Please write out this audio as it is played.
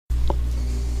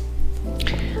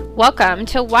Welcome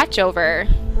to Watch Over,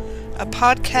 a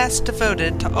podcast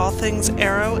devoted to all things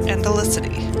Arrow and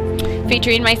Olicity.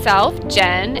 Featuring myself,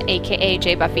 Jen, aka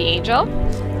J Buffy Angel.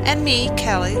 And me,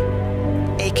 Kelly,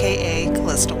 aka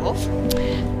Callista Wolf.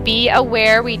 Be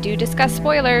aware we do discuss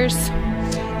spoilers.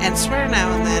 And swear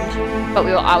now and then. But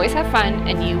we will always have fun,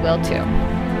 and you will too.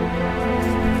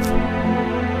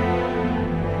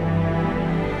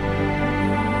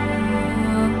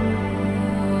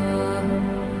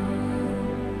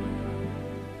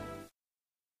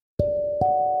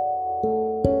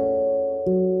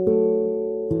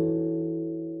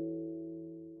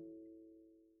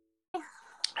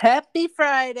 Happy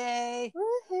Friday.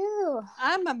 Woohoo.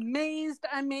 I'm amazed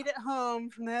I made it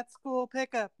home from that school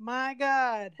pickup. My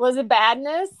God. Was it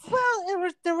badness?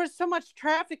 Well, there was so much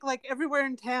traffic like everywhere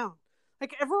in town.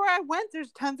 Like everywhere I went,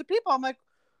 there's tons of people. I'm like,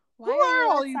 who are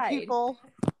all you people?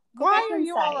 Why are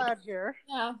you all out here?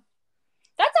 Yeah.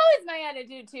 That's always my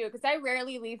attitude too, because I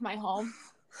rarely leave my home.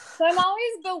 So I'm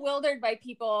always bewildered by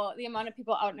people, the amount of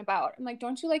people out and about. I'm like,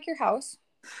 don't you like your house?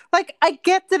 Like, I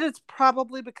get that it's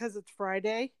probably because it's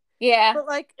Friday. Yeah. But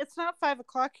like, it's not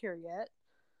 5:00 here yet.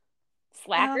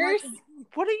 Slackers. Like,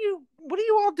 what are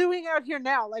you all doing out here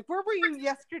now? Like, where were you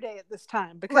yesterday at this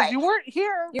time? Because you weren't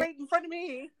here right in front of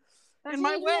me. In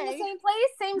my way. In the same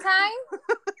place, same time.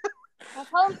 That's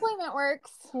how employment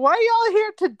works. Why are y'all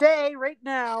here today, right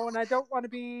now, when I don't want to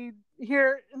be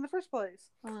here in the first place?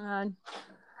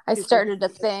 I started a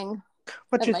thing.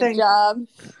 What's your my thing? Job.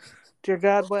 Dear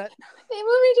God, what? They moved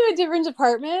me to a different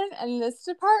department, and this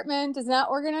department does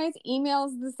not organize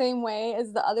emails the same way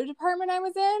as the other department I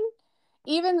was in.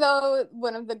 Even though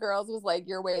one of the girls was like,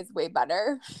 your way is way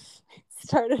better.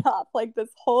 Started off like this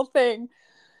whole thing.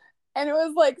 And it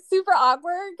was like super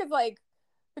awkward because like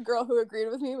the girl who agreed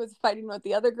with me was fighting with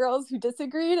the other girls who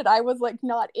disagreed, and I was like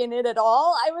not in it at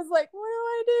all. I was like, what do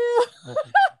I do?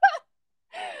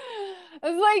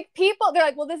 It was like they're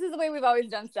like, well, this is the way we've always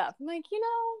done stuff. I'm like,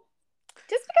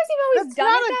 just because you've always done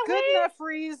it that way, that's not a good enough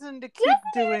reason to keep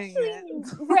doing it.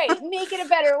 Right, make it a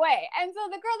better way. And so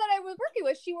the girl that I was working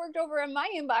with, she worked over in my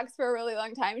inbox for a really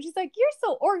long time. And she's like, you're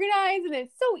so organized and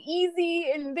it's so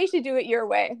easy and they should do it your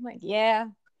way. I'm like, yeah.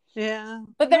 Yeah.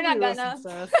 But they're not gonna.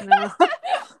 No.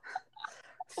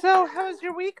 So how's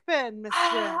your week been, Miss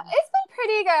Jen? It's been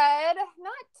pretty good.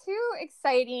 Not too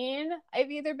exciting.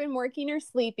 I've either been working or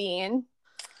sleeping.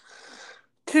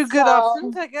 Two good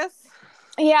options, I guess.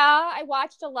 Yeah, I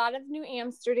watched a lot of New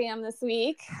Amsterdam this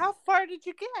week. How far did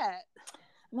you get?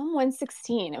 I'm on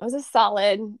 116. It was a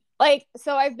solid,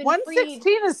 so I've been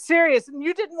 116 is serious. And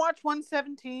you didn't watch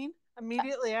 117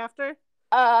 immediately after?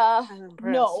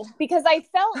 No, because I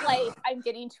felt like I'm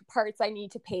getting to parts I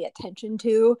need to pay attention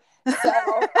to. So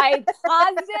I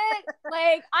paused it.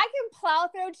 Like, I can plow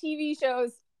through TV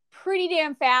shows pretty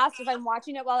damn fast if I'm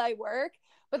watching it while I work.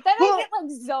 But then I get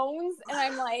like zones and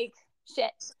I'm like,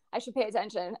 shit, I should pay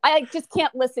attention. I just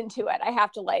can't listen to it. I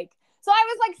have to so I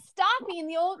was like stopping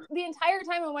the entire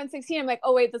time on 116. I'm like,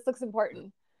 oh wait, this looks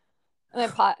important. And I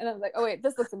was like, oh wait,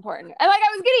 this looks important. And I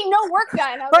was getting no work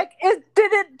done. I was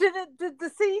did the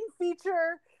scene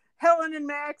feature Helen and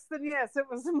Max? Then yes, it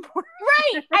was important.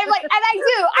 Right.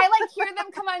 I hear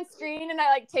them come on screen and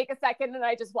I take a second and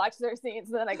I just watch their scenes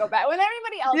and then I go back. When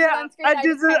everybody else is on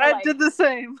screen, I did the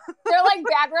same. They're like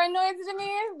background noise to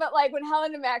me, but when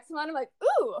Helen and Max come on, I'm like,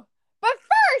 ooh. But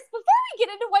first, before we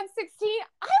get into 116,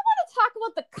 I want to talk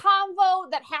about the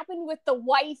convo that happened with the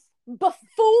wife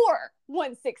before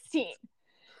 116.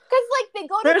 Because they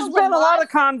go to There's been a lot of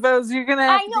convos. You're gonna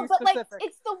have to be specific.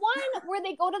 It's the one where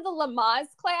they go to the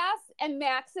Lamaze class and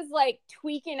Max is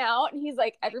tweaking out and he's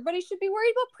like, everybody should be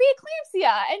worried about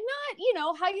preeclampsia and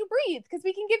not, how you breathe because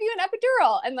we can give you an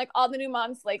epidural. And all the new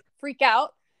moms freak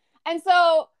out. And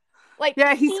so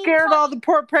he scared all the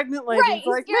poor pregnant ladies. Right,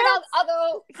 he scared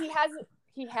although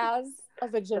he has a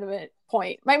legitimate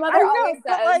point. My mother always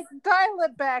says, dial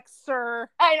it back, sir.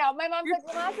 I know. My mom's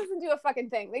like, Lamaze doesn't do a fucking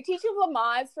thing. They teach you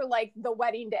Lamaze for the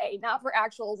wedding day, not for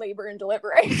actual labor and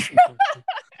delivery.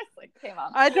 Hey,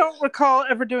 Mom. I don't recall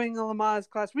ever doing a Lamaze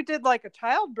class. We did a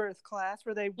childbirth class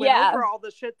where they went over all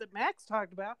the shit that Max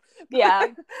talked about. Yeah.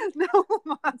 No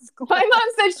Lamaze class. My mom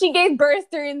said she gave birth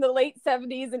during the late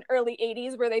 70s and early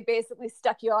 80s where they basically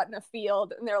stuck you out in a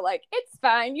field and they're like, it's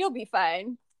fine, you'll be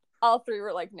fine. All three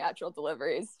were natural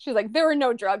deliveries. She's like, there were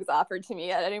no drugs offered to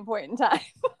me at any point in time.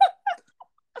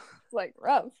 It's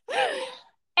rough.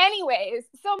 Anyways,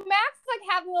 so Max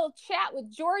having a little chat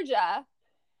with Georgia.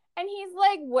 And he's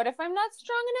like, what if I'm not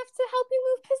strong enough to help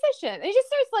you move position? And he just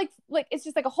starts it's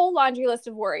just a whole laundry list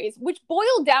of worries, which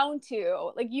boil down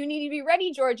to you need to be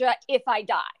ready, Georgia, if I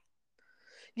die.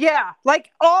 Yeah,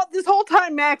 like all this whole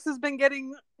time, Max has been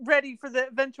getting ready for the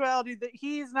eventuality that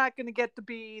he's not going to get to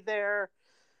be there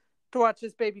to watch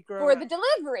his baby grow for up. the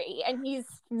delivery, and he's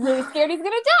really scared he's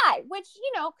going to die. Which,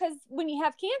 you know, because when you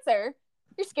have cancer,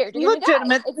 you're scared you're going to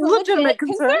die. It's a legitimate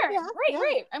concern. Yeah,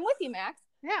 right. I'm with you, Max.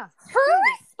 Yeah. Her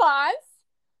response,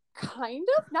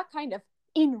 not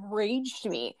enraged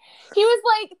me. He was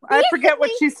like, I forget what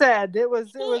she said. He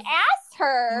asked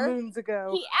her moons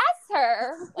ago. He asked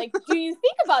her, like, do you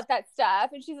think about that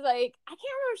stuff? And she's like, I can't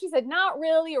remember if she said not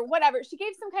really or whatever. She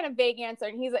gave some kind of vague answer.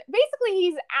 And he's like, basically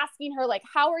he's asking her, like,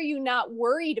 how are you not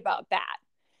worried about that?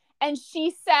 And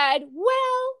she said,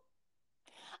 well,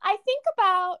 I think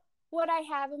about what I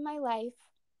have in my life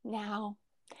now,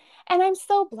 and I'm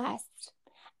so blessed.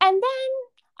 And then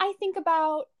I think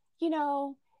about, you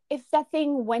know, if that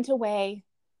thing went away.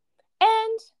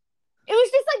 And it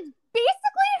was just like,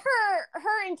 basically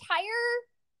her entire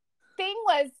thing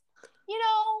was, you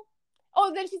know,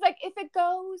 oh, then she's like, if it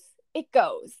goes, it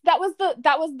goes. That was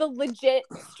the legit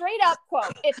straight up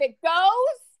quote. If it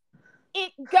goes,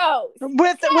 it goes.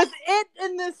 With it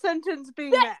in this sentence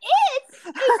being that it is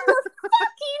her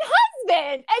fucking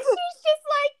husband. And she's just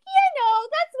like, you know,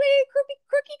 that's the way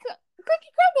cookie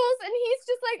crumbles. And he's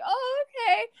just like, oh,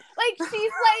 okay. Like,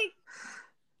 she's like,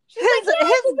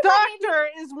 his doctor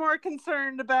is more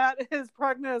concerned about his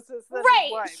prognosis than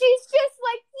his wife. She's just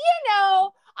like, you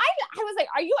know, I was like,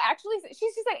 are you actually?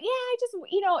 She's just like, yeah, I just,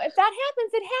 you know, if that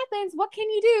happens, it happens. What can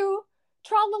you do?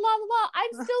 Tra la la la la.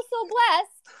 I'm still so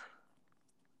blessed.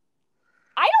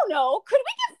 I don't know. Could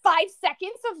we get 5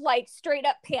 seconds of like straight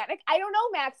up panic? I don't know,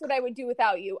 Max, what I would do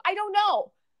without you. I don't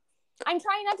know. I'm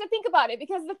trying not to think about it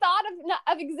because the thought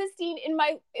of existing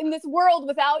in this world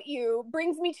without you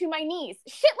brings me to my knees.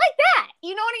 Shit like that.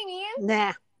 You know what I mean?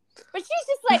 Nah. But she's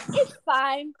just like, it's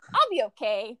fine. I'll be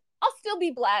okay. I'll still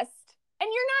be blessed. And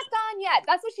you're not gone yet.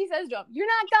 That's what she says to him. You're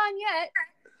not gone yet.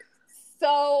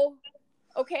 So,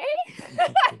 okay.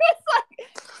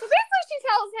 So basically she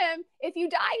tells him, if you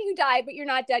die, you die, but you're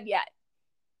not dead yet.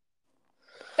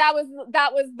 That was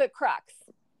the crux.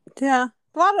 Yeah.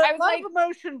 A lot of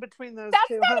emotion between those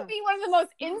two. That's gotta be one of the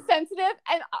most insensitive,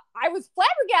 and I was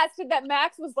flabbergasted that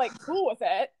Max was like cool with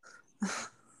it.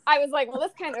 I was like, well,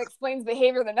 this kind of explains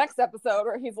behavior the next episode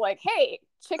where he's like, hey,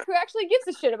 chick who actually gives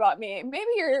a shit about me, maybe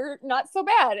you're not so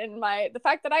bad, and the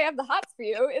fact that I have the hots for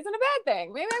you isn't a bad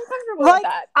thing. Maybe I'm comfortable with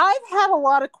that. I've had a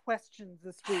lot of questions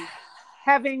this week,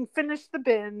 having finished the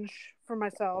binge for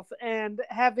myself and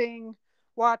having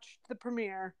watched the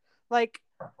premiere. Like,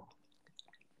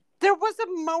 there was a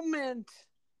moment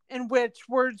in which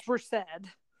words were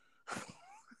said.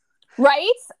 Right?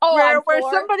 Oh, where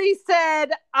somebody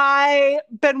said, I've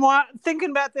been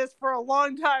thinking about this for a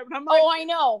long time. And I'm like, I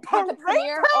know. The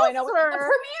premiere. I know. The premiere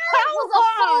was a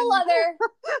whole other.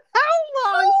 How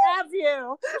long have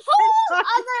you?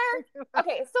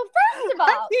 Okay, so first of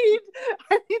all,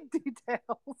 I need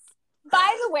details.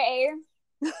 By the way,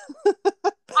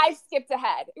 I skipped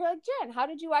ahead. You're like, Jen, how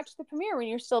did you watch the premiere when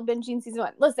you're still binging season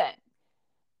 1? Listen,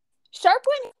 Sharp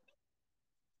went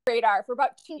radar for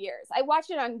about 2 years. I watch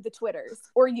it on the Twitters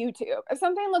or YouTube. If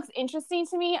something looks interesting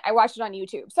to me, I watch it on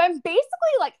YouTube. So I'm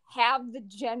basically like have the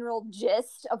general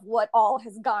gist of what all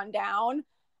has gone down.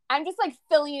 I'm just like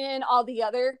filling in all the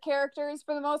other characters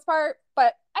for the most part,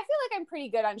 but I feel like I'm pretty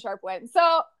good on Sharp Wind. So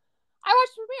I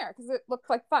watched the premiere because it looked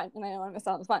like fun, and I know I missed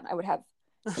out on the fun. I would have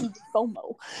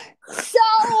FOMO.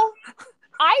 So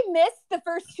I missed the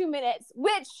first 2 minutes,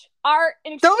 which are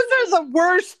those are the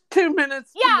worst 2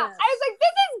 minutes. Yeah, I was like,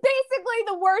 this is basically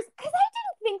the worst, because I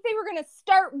didn't think they were going to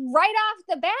start right off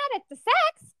the bat at the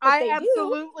sex. I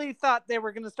absolutely thought they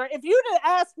were going to start. If you'd have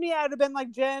asked me, I'd have been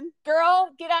like, Jen, girl,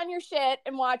 get on your shit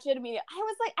and watch it immediately. I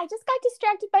was like, I just got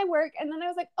distracted by work, and then I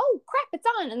was like, oh crap, it's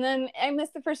on, and then I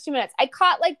missed the first 2 minutes. I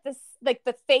caught like this, like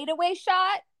the fadeaway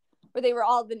shot where they were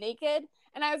all the naked.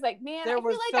 And I was like, man, I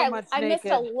feel like I missed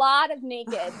a lot of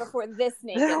naked before this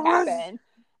naked happened.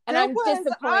 And I'm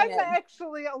disappointed. I'm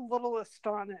actually a little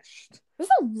astonished. There's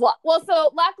a lot. Well,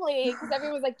 so luckily, because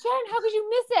everyone was like, Jen, how could you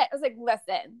miss it? I was like,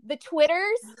 listen, the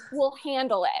Twitters will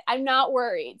handle it. I'm not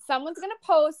worried. Someone's going to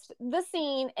post the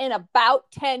scene in about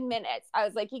 10 minutes. I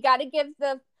was like, you got to give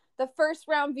the first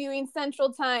round viewing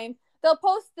Central Time. They'll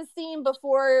post the scene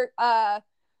before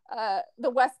the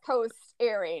West Coast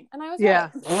airing, and I was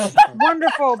right.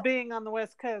 Wonderful being on the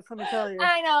West Coast, let me tell you.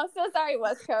 I know, so sorry,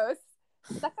 West Coast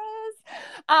suckers.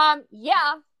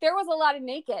 Yeah, there was a lot of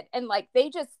naked, and like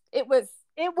it was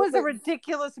a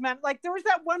ridiculous amount. Like, there was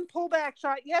that one pullback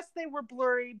shot. Yes, they were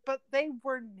blurry, but they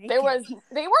were naked. They weren't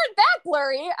that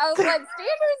blurry. I was like,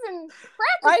 standards and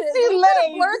practices, I see we could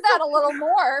have blurred that a little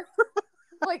more.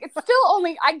 Like, it's still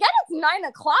only, I get it's 9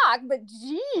 o'clock, but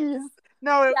geez.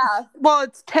 No, well,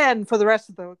 it's 10 for the rest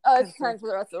of the it's 10 for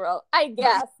the rest of the world, I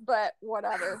guess, but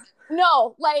whatever.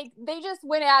 No, like, they just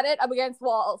went at it up against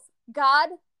walls. God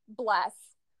bless.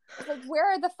 It's like, where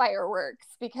are the fireworks?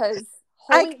 Because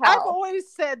holy hell. I've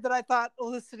always said that I thought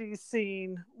Felicity's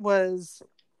scene was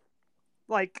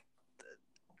like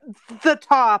the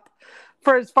top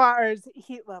for as far as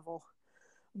heat level.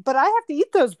 But I have to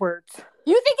eat those words.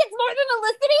 You think it's more than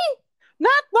Felicity?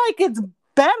 Not like it's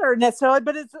better necessarily,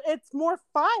 but it's more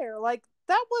fire. Like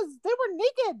they were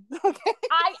naked. Okay.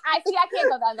 I see. I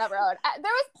can't go down that road. There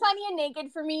was plenty of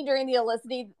naked for me during the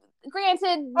Felicity.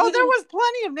 Granted, there was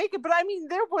plenty of naked, but I mean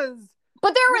there was.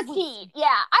 But there was heat. Yeah,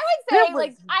 I would say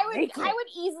like I would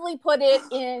easily put it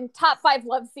in top 5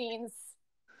 love scenes.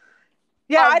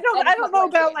 Yeah, I don't know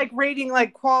about like rating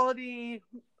like quality,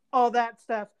 all that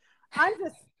stuff. I'm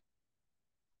just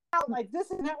like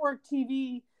this is network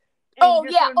TV. Oh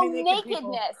yeah, nakedness.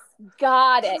 People.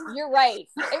 Got it. You're right.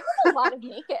 It was a lot of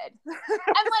naked,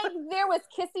 and like there was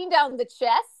kissing down the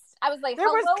chest. I was like, there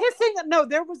was kissing. No,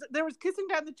 there was kissing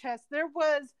down the chest. There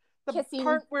was the kissing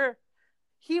part where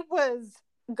he was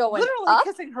going literally up?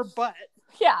 Kissing her butt.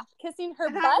 Yeah, kissing her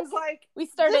butt. I was like, we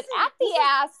started at the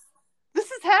ass. This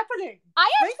is happening. I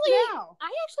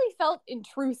actually felt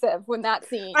intrusive when that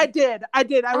scene. I did. I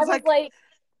was like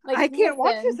I can't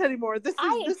watch this anymore. This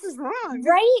is wrong.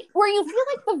 Right? Where you feel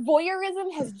like the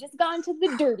voyeurism has just gone to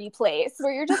the dirty place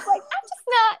where you're just like, I'm just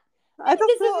not. I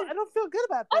don't feel good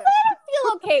about this. I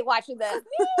don't feel okay watching this.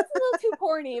 Maybe it's a little too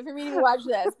corny for me to watch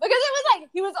this. Because it was like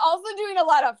he was also doing a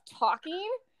lot of talking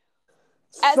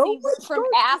as he went from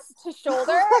ass to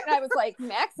shoulder. And I was like,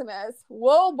 Maximus,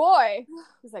 whoa boy.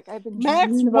 He's like, I've been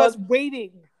Max was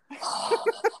waiting.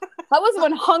 That was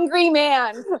one hungry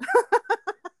man.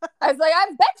 I was like, I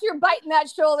bet you're biting that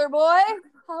shoulder, boy.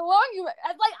 How long you?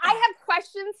 I have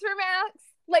questions for Max.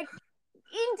 Like,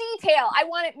 in detail, I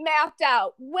want it mapped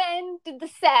out. When did the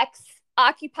sex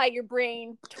occupy your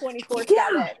brain 24/7?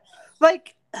 Yeah.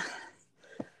 Like,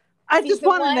 I just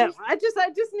want to know. I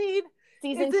just need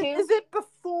season 2. Is it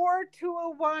before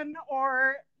 201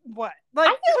 or what? Like,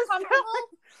 I feel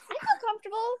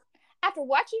comfortable after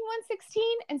watching 116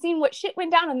 and seeing what shit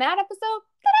went down in that episode.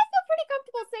 That I feel pretty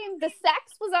comfortable saying the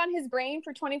sex was on his brain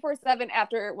for 24/7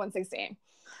 after 116.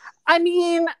 I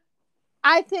mean,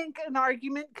 I think an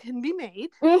argument can be made.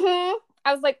 Mm-hmm.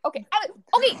 I was like, okay.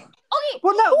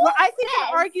 Well, no, I think an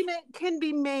argument can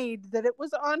be made that it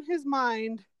was on his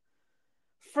mind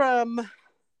from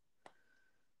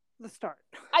the start.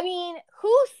 I mean,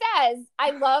 who says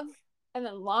I love, and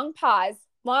then long pause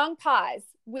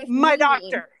with my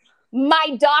doctor.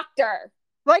 My doctor.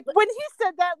 Like when he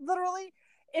said that, literally,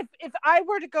 if I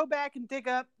were to go back and dig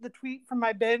up the tweet from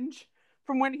my binge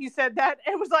from when he said that,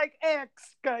 it was like,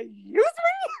 excuse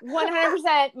me?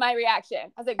 100% my reaction.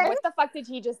 I was like, what the fuck did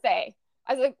he just say?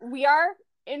 I was like, we are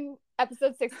in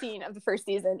episode 16 of the first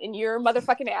season and your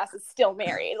motherfucking ass is still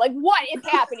married. Like, what is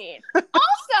happening?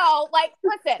 Also, like,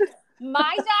 listen,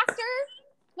 my doctor,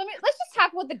 let's just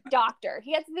talk about the doctor.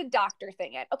 He has the doctor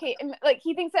thing in. Okay, and like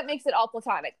he thinks that makes it all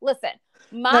platonic. Listen,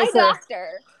 my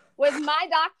doctor was my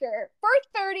doctor for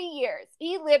 30 years.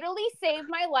 He literally saved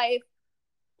my life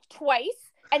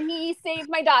twice, and he saved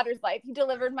my daughter's life. He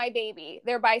delivered my baby,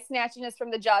 thereby snatching us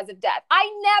from the jaws of death. I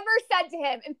never said to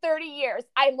him in 30 years,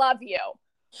 I love you.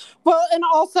 Well, and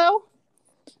also,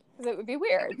 because it would be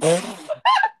weird.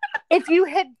 If you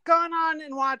had gone on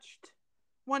and watched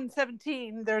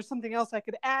 117, there's something else I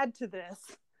could add to this.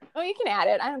 Oh, you can add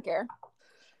it. I don't care.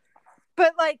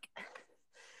 But like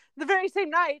the very same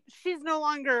night, she's no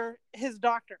longer his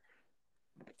doctor.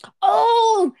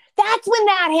 Oh, that's when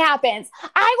that happens.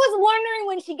 I was wondering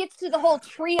when she gets to the whole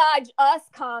triage us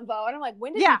convo, and I'm like,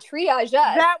 when did he triage us?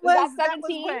 That was 17? That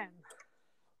was when?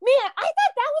 Man, I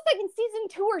thought that was like in season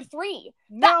 2 or 3.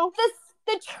 No,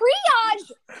 the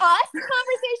triage us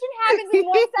conversation happens in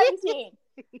 117.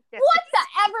 Yeah. What the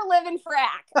ever living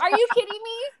frack? Are you kidding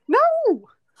me? No.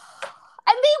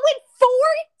 And they went 4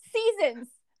 seasons,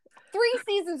 3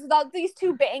 seasons without these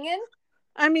two banging.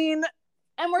 I mean,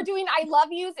 and we're doing I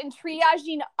love yous and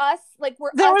triaging us like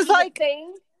we're there was like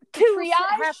thing. 2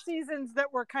 half seasons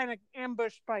that were kind of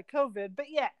ambushed by COVID, but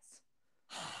yes.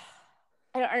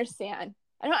 I don't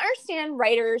understand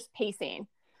writers' pacing.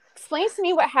 Explain to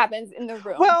me what happens in the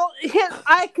room. Well,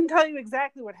 I can tell you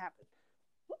exactly what happened.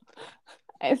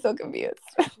 I'm so confused.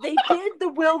 They did the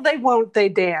will they won't they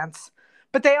dance,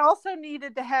 but they also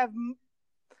needed to have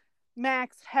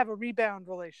Max have a rebound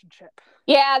relationship.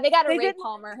 Yeah, they got to Ray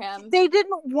Palmer him. They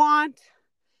didn't want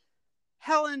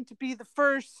Helen to be the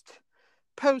first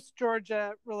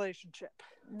post-Georgia relationship.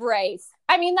 Right.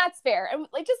 I mean, that's fair. And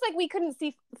like, just like we couldn't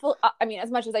see, I mean, as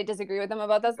much as I disagree with them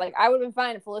about this, like I would have been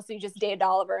fine if Felicity just dated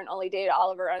Oliver and only dated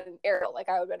Oliver and Ariel. Like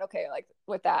I would have been okay like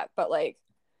with that. But like,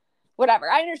 whatever.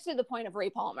 I understood the point of Ray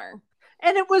Palmer.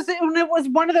 And it was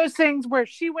one of those things where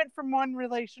she went from one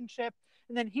relationship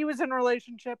and then he was in a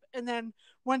relationship. And then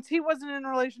once he wasn't in a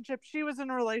relationship, she was in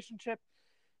a relationship.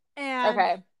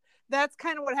 And that's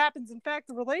kind of what happens. In fact,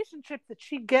 the relationship that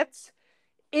she gets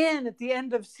in at the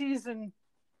end of season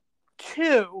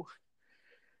 2,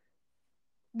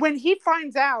 when he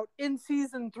finds out in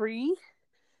season 3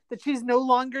 that she's no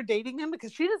longer dating him,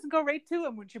 because she doesn't go right to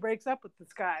him when she breaks up with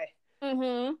this guy.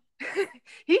 Mm-hmm.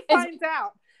 He finds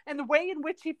out. And the way in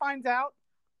which he finds out,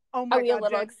 oh my God, a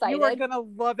little excited? You are going to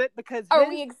love it because are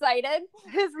we excited?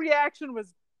 His reaction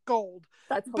was gold.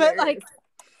 That's hilarious. But like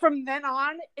from then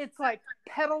on, it's like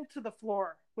pedal to the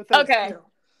floor with those two.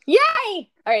 Yay! All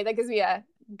right, that gives me a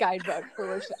guidebook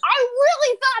for which I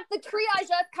really thought the Triage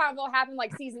convo happened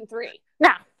like season 3. No.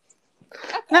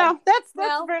 Okay. No, that's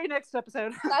the very next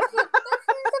episode. That's the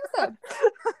next episode.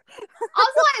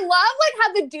 Also, I love like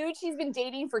how the dude she's been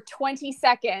dating for 20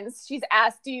 seconds, she's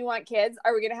asked, "Do you want kids?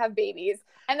 Are we gonna have babies?"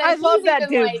 And then I love that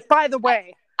dude. Like, by the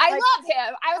way, I love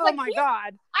him. I was like, "Oh my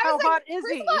God, how hot is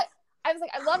he?" I was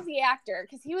like, I love the actor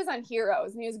because he was on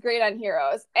Heroes and he was great on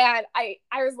Heroes. And I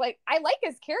was like, I like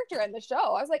his character in the show.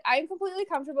 I was like, I'm completely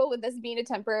comfortable with this being a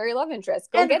temporary love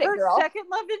interest. Go get it, girl. Her second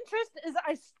love interest is,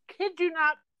 I kid you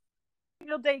not,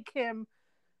 Daniel Day Kim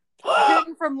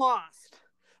from Lost.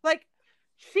 Like,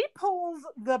 she pulls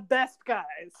the best guys.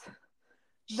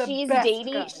 She's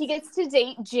dating. Guys. She gets to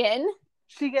date Jin.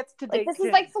 She gets to date. This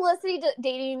is like Felicity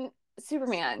dating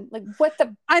Superman. Like, what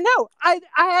the? I know. I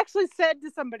actually said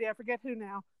to somebody, I forget who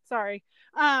now. Sorry.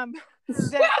 That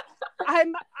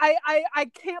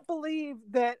I can't believe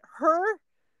that her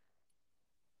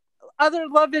other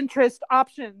love interest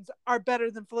options are better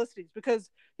than Felicity's, because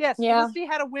Felicity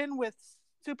had a win with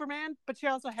Superman, but she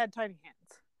also had tiny hands.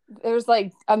 There's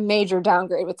like a major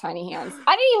downgrade with tiny hands.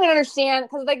 I didn't even understand,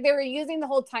 because like they were using the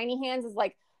whole tiny hands as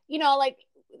like, you know, like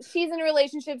she's in a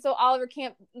relationship, so Oliver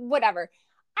can't, whatever.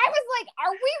 I was like,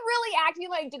 are we really acting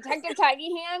like Detective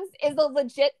Tiny Hands is a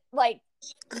legit like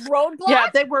roadblock? Yeah,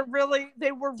 they were really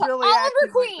Oliver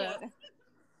Queen. Like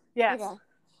yes.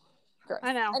 Okay.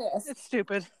 I know. It's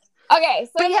stupid. Okay,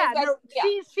 so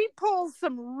she pulls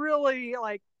some really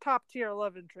like top tier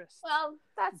love interests. Well,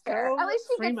 that's fair. At least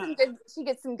she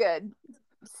gets some good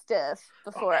stuff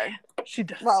before. She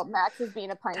does. Well, Max is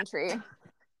being a pine tree.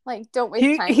 Like, don't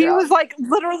waste time. He was like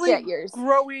literally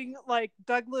growing like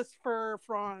Douglas fir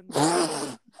fronds.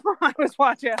 I was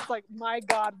watching. I was like, my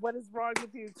God, what is wrong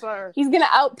with you, sir? He's gonna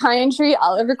out pine tree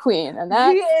Oliver Queen, and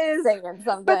that's saying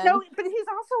something. But he's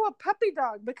also a puppy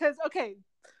dog, because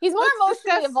he's more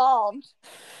emotionally evolved.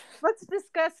 Let's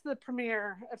discuss the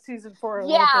premiere of season 4.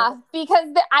 Because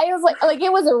I was like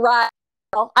it was a ride.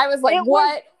 I was like,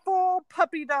 what? Full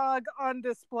puppy dog on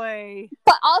display.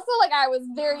 But also, like, I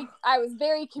was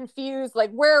very confused. Like,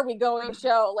 where are we going?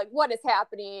 Show, like, what is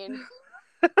happening?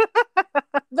 The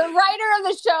writer of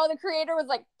the show, the creator, was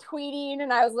like tweeting,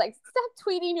 and I was like, stop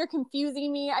tweeting. You're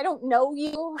confusing me. I don't know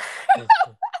you.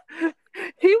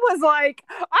 He was like,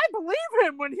 I believe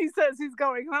him when he says he's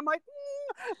going, and I'm like,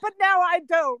 but now I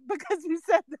don't, because you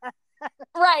said that.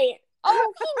 Right.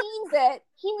 Oh, he means it.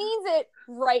 He means it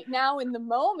right now in the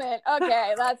moment.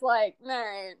 Okay, that's like, all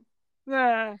right.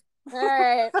 Yeah. All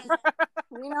right.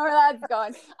 We know where that's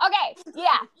going. Okay,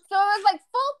 yeah. So it was like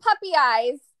full puppy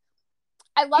eyes.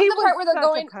 I love the part where they're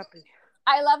going.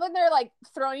 I love when they're like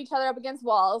throwing each other up against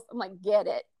walls. I'm like, get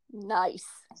it. Nice.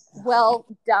 Well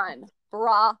done.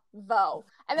 Bravo.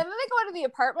 And then they go into the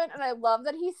apartment, and I love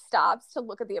that he stops to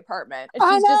look at the apartment. And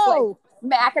she's just like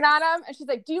macking on him. And she's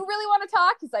like, do you really want to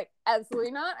talk? He's like,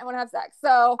 absolutely not. I want to have sex.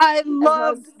 So I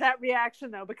loved that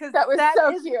reaction, though, because that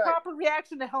so is cute. The proper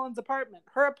reaction to Helen's apartment.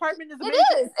 Her apartment is amazing.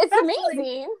 It is. It's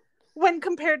amazing. When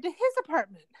compared to his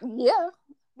apartment. Yeah.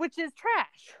 Which is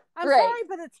trash. I'm sorry,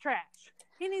 but it's trash.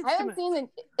 He needs I haven't seen it.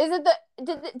 Is it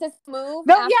did this move?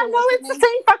 No, it's the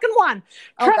same fucking one.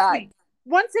 Trust me.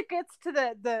 Once it gets to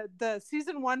the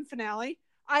season 1 finale,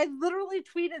 I literally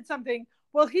tweeted something,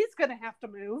 well, he's going to have to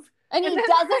move. And he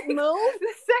doesn't move?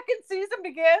 The second season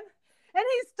began, and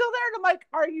he's still there, and I'm like,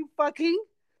 are you fucking?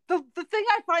 The thing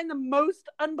I find the most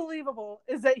unbelievable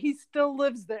is that he still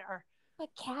lives there. But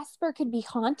Casper could be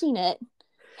haunting it.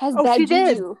 She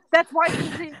did. That's why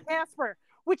he's named Casper,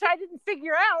 which I didn't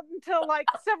figure out until like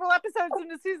several episodes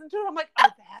into season 2. I'm like, oh,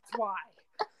 that's why.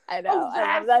 I know.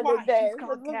 I love that nickname.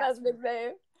 That's the best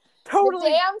nickname.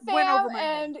 Totally. The Damn Fam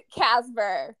and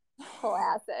Casper.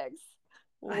 Classics.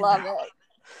 Love it.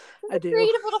 I do.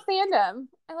 Creative little fandom.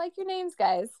 I like your names,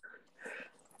 guys.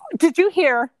 Did you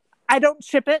hear? I don't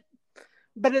ship it,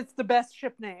 but it's the best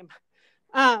ship name.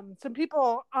 Some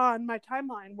people on my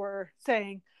timeline were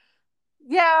saying,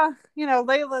 yeah,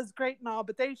 Layla's great and all,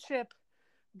 but they ship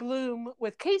Bloom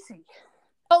with Casey.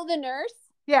 Oh, the nurse?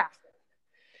 Yeah.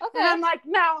 Okay. And I'm like,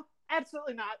 no,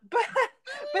 absolutely not.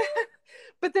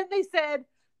 But then they said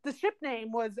the ship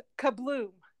name was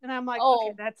Kabloom. And I'm like,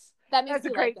 okay, that's a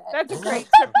great ship name.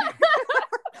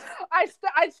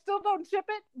 I still don't ship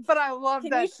it, but I love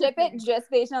that. Can you ship it just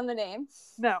based on the name?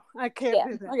 No, I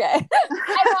can't do that. Okay.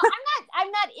 I know,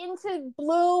 I'm not into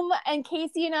Bloom and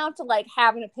Casey enough to like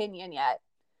have an opinion yet.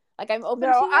 Like I'm open to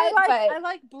it. I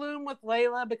like Bloom with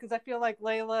Layla because I feel like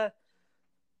Layla.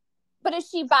 But is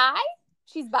she bi?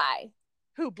 She's bi.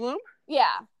 Who, Bloom?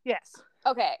 Yeah. Yes.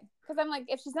 Okay. Because I'm like,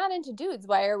 if she's not into dudes,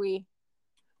 why are we?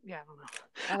 Yeah, I don't know.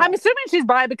 Okay. I'm assuming she's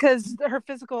bi because her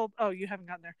physical. Oh, you haven't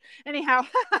gotten there. Anyhow,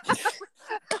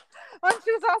 well,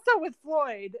 she was also with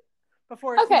Floyd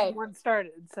before season 1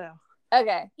 started. So.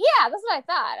 Okay. Yeah, that's what I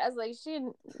thought. I was like,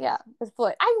 with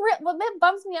Floyd. What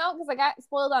bumps me out because I got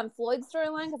spoiled on Floyd's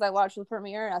storyline because I watched the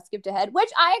premiere and I skipped ahead,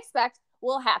 which I expect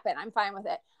will happen. I'm fine with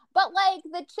it. But like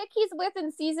the chick he's with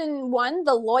in season 1,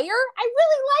 the lawyer, I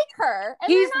really like her.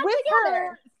 And he's with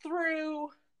her through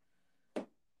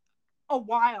a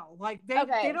while. Like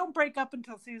they don't break up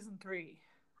until season 3.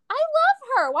 I love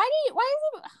her. Why is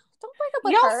it? Don't break up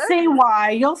with her. You'll see why.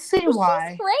 You'll see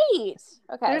why. She's great.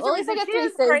 Okay. Well, at least I get 3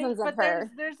 seasons of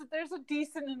her. There's a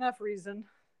decent enough reason.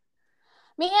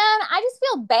 Man, I just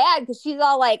feel bad because she's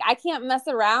all like, I can't mess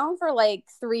around for like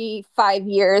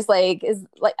 3-5 years. And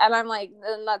I'm like,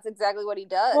 then that's exactly what he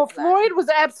does. Well, Floyd was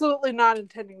absolutely not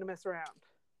intending to mess around.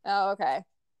 Oh, okay.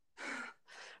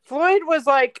 Floyd was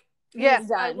like, yes,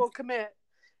 I will commit.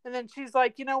 And then she's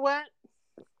like, you know what?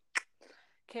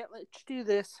 Can't let you do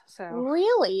this. So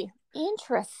really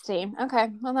interesting. Okay,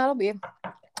 well that'll be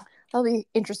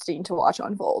interesting to watch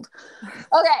unfold.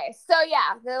 Okay, so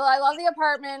yeah, I love the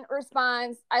apartment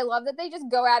response. I love that they just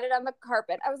go at it on the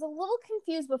carpet. I was a little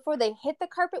confused before they hit the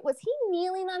carpet. Was he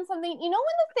kneeling on something? You know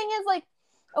when the thing is like,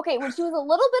 okay, when she was a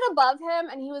little bit above him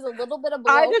and he was a little bit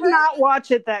below I did not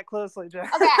watch it that closely, Jen.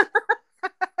 Okay.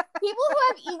 People who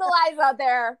have eagle eyes out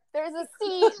there's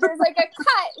like a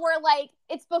cut where like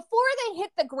it's before they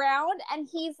hit the ground and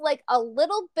he's like a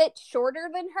little bit shorter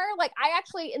than her. Like I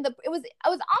actually I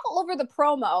was all over the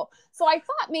promo. So I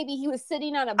thought maybe he was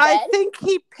sitting on a bed. I think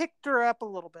he picked her up a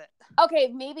little bit. Okay,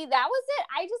 maybe that was it.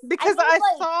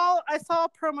 I saw a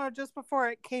promo just before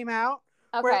it came out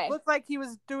where it looked like he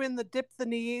was doing the dip the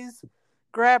knees,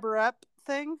 grab her up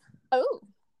thing. Oh,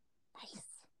 nice.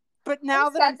 But now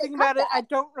that I'm thinking about it, I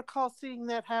don't recall seeing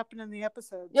that happen in the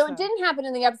episode. No, it didn't happen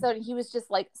in the episode. He was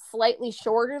just like slightly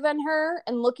shorter than her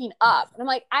and looking up. And I'm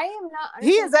like, I am not.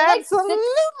 He is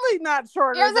absolutely not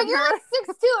shorter. I was like, you're like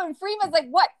 6'2", and Freema's like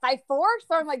what, 5'4"?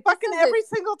 So I'm like, fucking every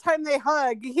single time they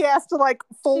hug, he has to like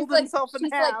fold himself in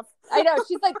half. Like, I know,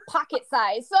 she's like pocket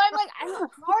size. So I'm like,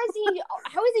 how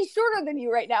is he shorter than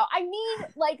you right now? I need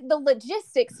like the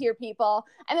logistics here, people.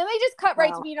 And then they just cut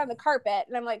right to being on the carpet,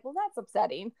 and I'm like, well, that's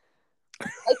upsetting.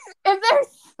 Like,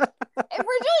 if we're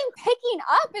doing picking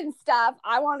up and stuff,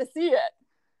 I want to see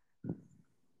it.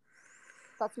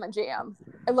 That's my jam.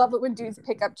 I love it when dudes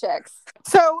pick up chicks.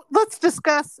 So let's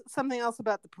discuss something else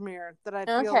about the premiere that I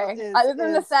feel is other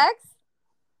than the sex.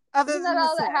 Isn't that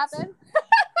all that happened?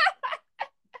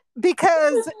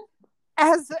 Because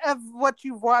as of what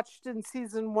you've watched in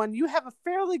season 1, you have a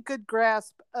fairly good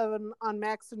grasp on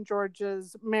Max and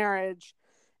George's marriage.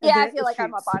 Yeah, I feel like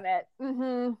I'm up on it.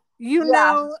 Mm-hmm. You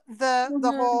know the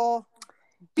whole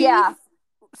beef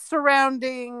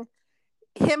surrounding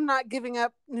him not giving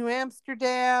up New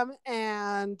Amsterdam,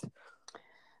 and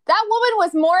that woman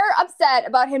was more upset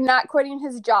about him not quitting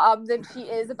his job than she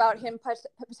is about him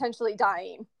potentially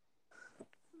dying.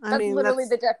 That's literally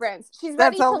the difference. She's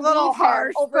ready to leave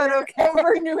him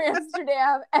over New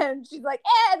Amsterdam, and she's like,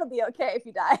 it'll be okay if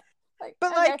you die.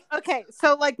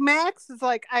 So like Max is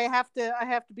like, I have to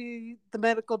be the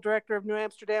medical director of New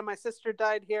Amsterdam. My sister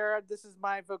died here. This is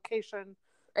my vocation.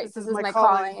 Right, this is my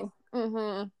calling.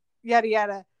 Mm-hmm. Yada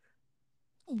yada.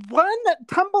 One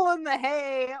tumble in the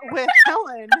hay with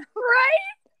Helen,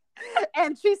 right?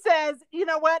 And she says, "You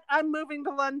know what? I'm moving to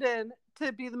London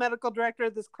to be the medical director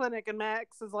of this clinic." And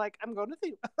Max is like, "I'm going to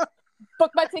see you."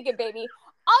 Book my ticket, baby.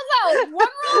 Also, one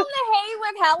roll in the hay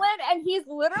with Helen, and he's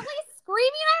literally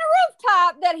screaming on a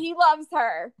rooftop that he loves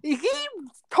her. He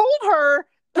told her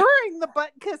during the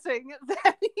butt kissing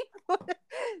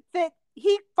that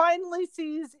he finally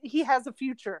sees he has a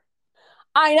future.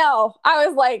 I know. I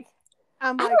was like,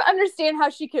 I'm I like, don't understand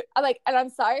how she could, like, and I'm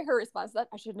sorry, her response to that,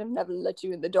 I should have never let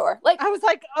you in the door. Like, I was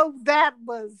like, oh, that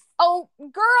was. Oh,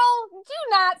 girl, do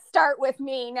not start with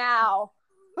me now.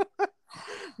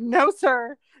 No,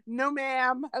 sir. No,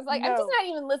 ma'am. I was like, no. I'm just not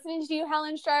even listening to you,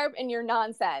 Helen Sharp, and your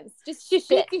nonsense. Just shit.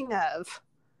 Speaking of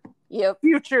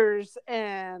futures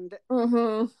and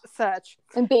such.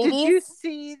 And babies. Did you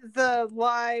see the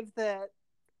live that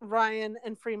Ryan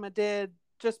and Freema did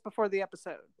just before the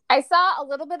episode? I saw a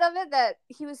little bit of it that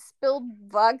he was spilled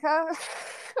vodka.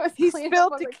 He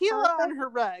spilled tequila on her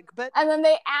rug, and then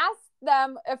they asked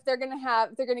them if they're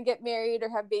gonna get married or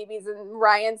have babies, and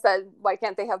Ryan said, why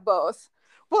can't they have both?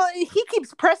 Well, he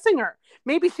keeps pressing her.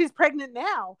 Maybe she's pregnant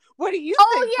now. What do you think?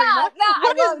 Oh yeah, I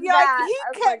love that. He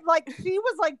kept like she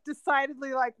was like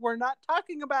decidedly like, we're not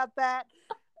talking about that.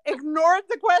 Ignored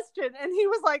the question, and he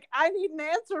was like, I need an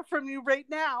answer from you right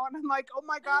now. And I'm like, oh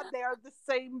my god, they are the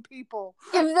same people.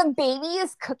 If the baby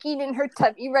is cooking in her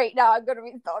tummy right now, I'm gonna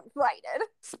be so excited.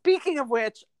 Speaking of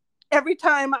which, every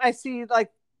time I see like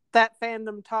that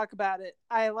fandom talk about it,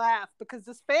 I laugh because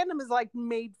this fandom is like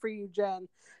made for you, Jen,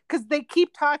 because they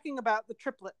keep talking about the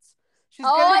triplets.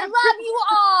 I love you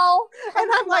all. And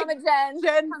I'm like,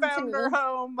 Jen found her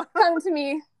home. Come to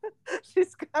me.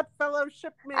 She's got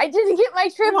fellowship. I didn't get my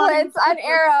triplets on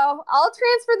Arrow. I'll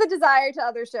transfer the desire to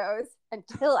other shows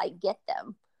until I get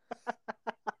them.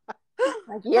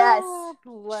 Like, yes,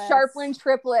 Sharpwind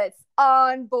triplets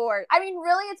on board. I mean,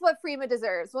 really, it's what Freema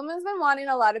deserves. Woman's been wanting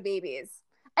a lot of babies.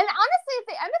 And honestly, if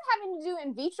they end up having to do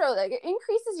in vitro, like, it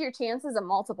increases your chances of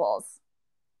multiples.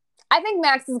 I think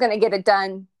Max is going to get it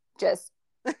done. Just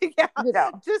just from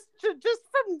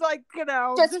like from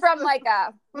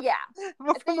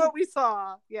what we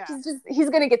saw, he's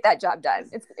gonna get that job done.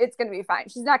 It's gonna be fine.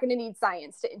 She's not gonna need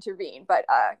science to intervene, but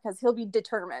because he'll be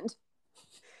determined.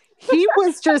 He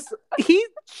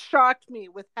shocked me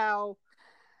with how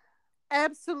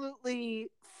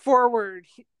absolutely forward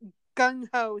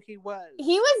gung-ho he was.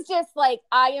 He was just like,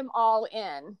 I am all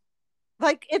in.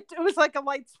 Like it was like a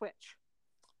light switch.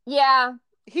 Yeah.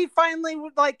 He finally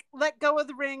would like let go of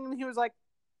the ring, and he was like,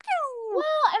 pew! Well,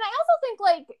 and I also think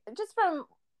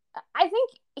I think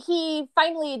he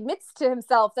finally admits to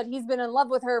himself that he's been in love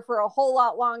with her for a whole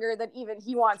lot longer than even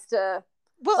he wants to.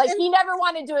 Well, he never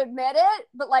wanted to admit it,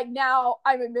 but like now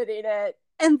I'm admitting it.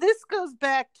 And this goes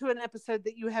back to an episode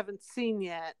that you haven't seen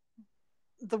yet,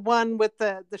 the one with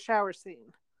the shower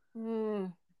scene.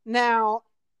 Now.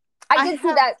 I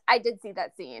did see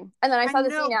that scene. And then I saw the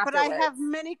scene afterwards. But I have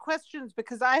many questions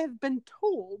because I have been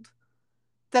told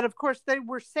that, of course, they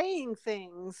were saying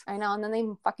things. I know, and then they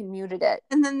fucking muted it.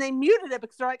 And then they muted it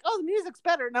because they're like, oh, the music's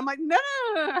better. And I'm like, no.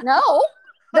 No,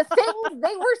 the things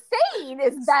they were saying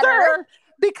is better. Sir,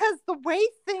 because the way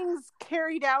things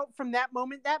carried out from that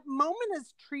moment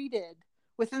is treated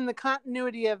within the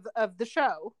continuity of the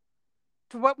show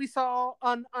to what we saw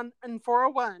on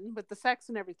 401 with the sex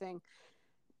and everything.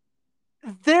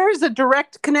 There's a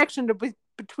direct connection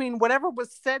between whatever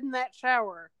was said in that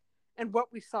shower and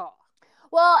what we saw.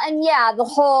 Well, and yeah, the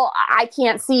whole I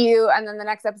can't see you, and then the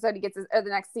next episode the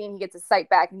next scene he gets his sight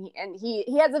back, and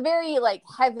he has a very like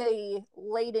heavy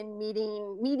laden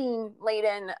meeting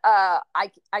laden. I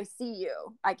see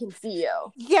you, I can see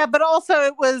you. Yeah, but also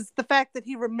it was the fact that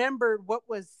he remembered what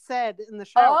was said in the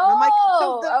shower. Oh, and I'm like,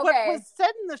 so what was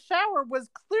said in the shower was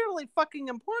clearly fucking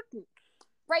important,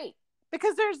 right?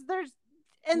 Because there's.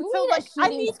 And so, like, I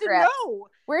need to know.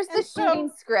 Where's the shooting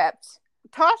script?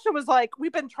 Tasha was like,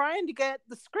 we've been trying to get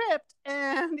the script,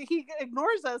 and he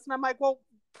ignores us. And I'm like, well,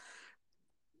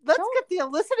 let's get the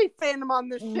Elicity fandom on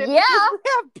this shit. Yeah. We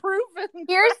have proven.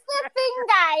 Here's the thing,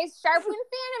 guys. Sharpwind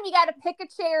fandom, you got to pick a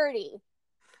charity.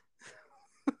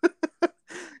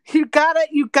 You gotta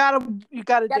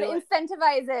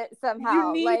incentivize it somehow.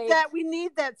 You need that. We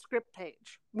need that script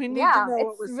page. We need to know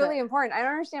what was it's really important. I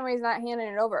don't understand why he's not handing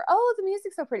it over. Oh, the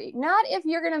music's so pretty. Not if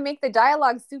you're gonna make the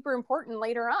dialogue super important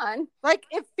later on. Like,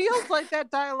 it feels like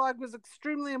that dialogue was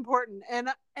extremely important,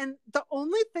 and the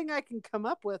only thing I can come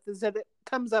up with is that it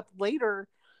comes up later.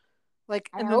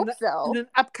 Like, I hope so. In an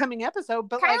upcoming episode,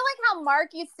 but kind of like how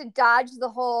Mark used to dodge the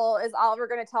whole, is Oliver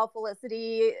going to tell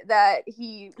Felicity that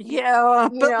he... Yeah,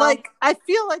 but like, I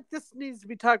feel like this needs to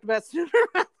be talked about sooner.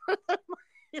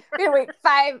 Wait, 8 years?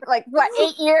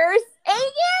 8 years,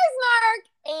 Mark!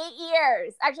 8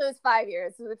 years. Actually, it was 5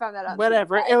 years. So we found that out.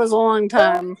 Whatever. It was a long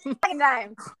time.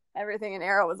 Everything in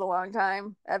Arrow was a long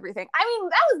time. Everything. I mean,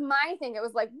 that was my thing. It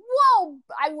was like, whoa,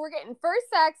 we're getting first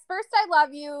sex. First, I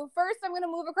love you. First, I'm going to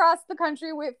move across the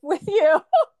country with you.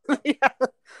 Yeah.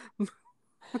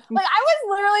 Like, I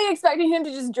was literally expecting him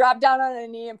to just drop down on a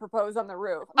knee and propose on the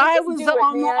roof. I was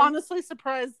honestly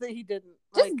surprised that he didn't.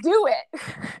 Just do it.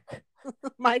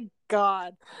 My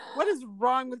God, what is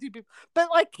wrong with you people? But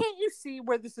like, can't you see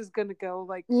where this is going to go?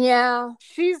 Like, yeah,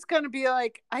 she's going to be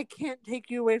like, I can't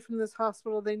take you away from this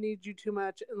hospital. They need you too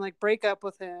much, and like break up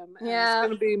with him. And it's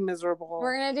going to be miserable.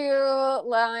 We're gonna do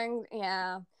long.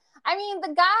 Yeah, I mean,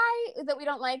 the guy that we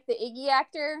don't like, the Iggy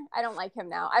actor, I don't like him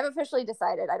now. I've officially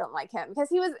decided I don't like him because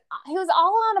he was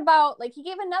all on about, like, he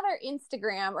gave another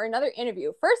Instagram or another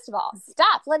interview. First of all,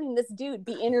 stop letting this dude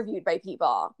be interviewed by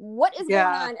people. What is going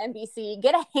on, NBC?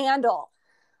 Get a handle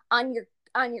on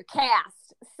your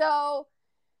cast. So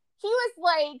he was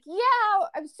like, yeah,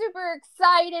 I'm super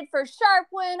excited for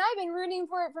Sharpwin. I've been rooting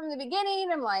for it from the beginning.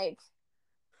 I'm like,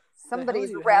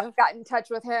 somebody's rep got in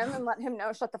touch with him and let him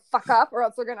know, shut the fuck up or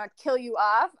else they're gonna kill you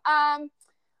off. But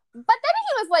then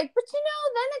he was like, but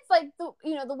then it's like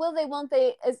the will they won't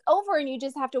they is over and you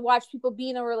just have to watch people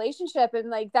be in a relationship and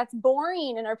like that's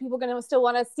boring and are people gonna still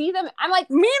want to see them? I'm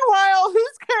like, meanwhile,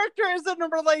 whose character is in a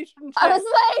relationship? I was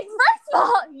like, first of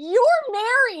all, you're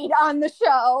married on the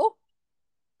show,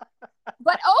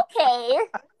 but okay,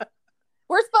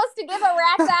 we're supposed to give a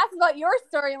rat's ass about your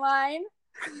storyline.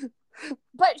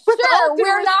 But sure,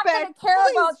 we're not going to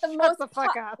care about the most. The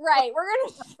fuck up. Right?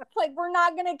 We're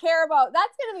not going to care about.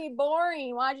 That's going to be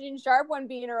boring watching Sharpwin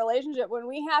be in a relationship when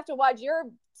we have to watch your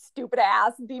stupid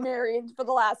ass be married for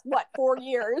the last 4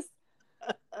 years.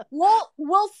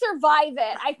 We'll survive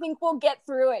it. I think we'll get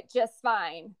through it just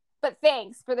fine. But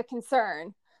thanks for the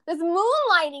concern. This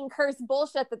moonlighting curse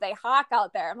bullshit that they hawk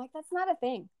out there. I'm like, that's not a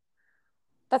thing.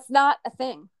 That's not a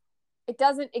thing. It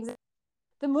doesn't exist.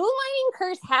 The moonlighting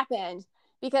curse happened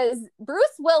because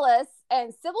Bruce Willis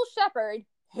and Sybil Shepherd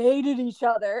hated each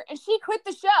other and she quit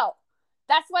the show.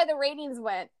 That's why the ratings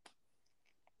went.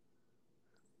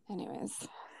 Anyways,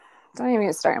 don't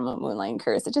even start on the moonlighting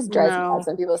curse. It just drives me nuts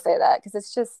when people say that because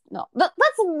it's just, no. That's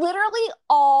literally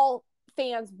all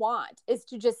fans want is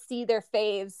to just see their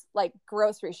faves like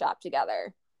grocery shop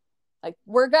together. Like,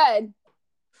 we're good.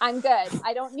 I'm good.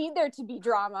 I don't need there to be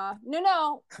drama.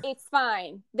 No, it's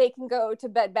fine. They can go to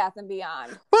Bed Bath &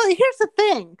 Beyond. Well, here's the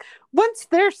thing. Once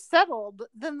they're settled,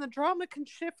 then the drama can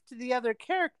shift to the other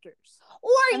characters.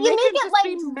 Or you make it like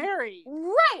be married.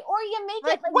 Right. Or you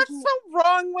make it like, what's so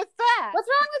wrong with that? What's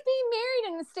wrong with being married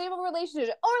in a stable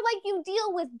relationship? Or like you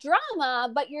deal with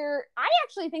drama, but I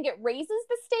actually think it raises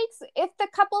the stakes if the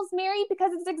couple's married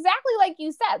because it's exactly like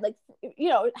you said. Like,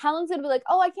 Helen's going to be like,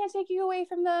 oh, I can't take you away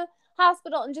from the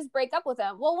hospital and just break up with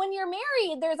him. Well, when you're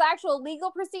married, there's actual legal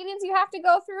proceedings you have to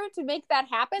go through to make that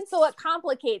happen, so it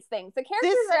complicates things. The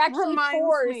characters are actually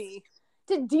forced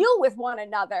to deal with one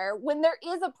another when there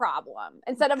is a problem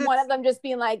instead of one of them just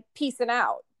being like peacing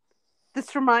out.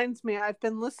 This reminds me, I've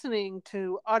been listening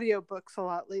to audiobooks a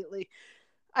lot lately.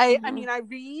 I mean, I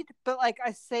read, but like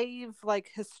I save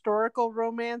like historical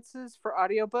romances for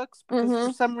audiobooks because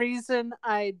for some reason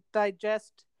I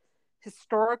digest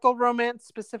historical romance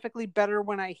specifically better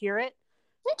when I hear it,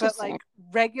 but like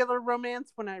regular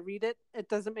romance when I read it, it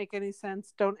doesn't make any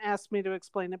sense. Don't ask me to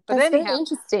explain it. But that's anyhow, very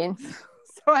interesting.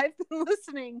 So I've been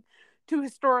listening to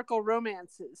historical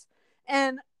romances,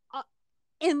 and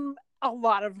in a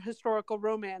lot of historical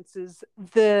romances,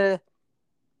 the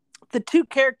two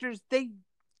characters, they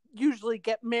usually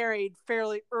get married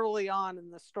fairly early on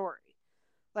in the story.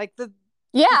 Like the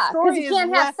story is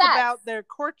less about their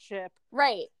courtship,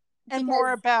 right? And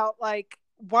more about like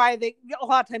why a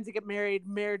lot of times they get married,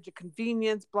 marriage of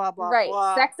convenience, blah blah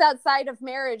blah. Sex outside of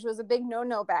marriage was a big no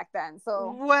signed then.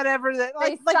 So whatever that,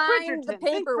 like Bridgerton, the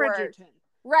paperwork. Bridgerton.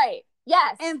 Right.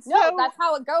 Yes. And that's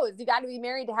how it goes. You got to be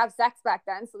married to have sex back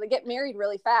then, so they get married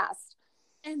really fast.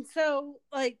 And so,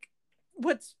 like,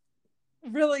 what's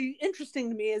really interesting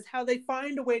to me is how they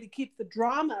find a way to keep the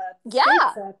drama.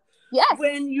 Up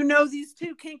when these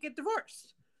two can't get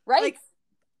divorced. Right. Like,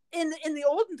 in the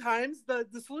olden times, the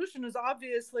solution is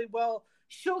obviously, well,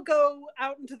 she'll go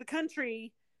out into the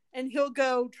country and he'll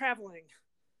go traveling.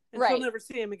 And she'll never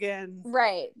see him again.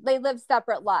 Right. They live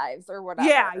separate lives or whatever.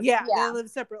 Yeah. They live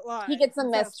separate lives. He gets a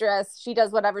mistress. She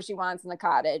does whatever she wants in the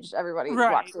cottage. Everybody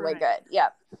walks away good.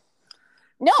 Yep.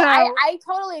 No, I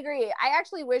totally agree. I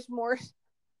actually wish more...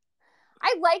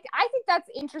 I think that's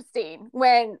interesting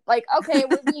when, like, okay,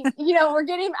 we're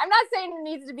getting... I'm not saying it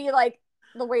needs to be, like,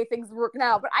 the way things work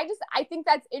now, but I think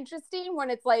that's interesting when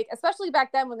it's, like, especially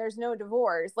back then when there's no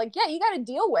divorce. Like, yeah, you got to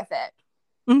deal with it.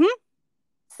 Mm-hmm.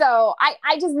 So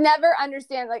I just never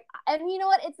understand, like, and you know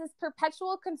what? It's this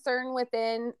perpetual concern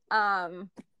within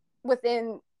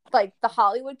like the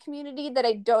Hollywood community that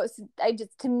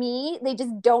to me, they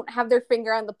just don't have their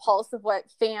finger on the pulse of what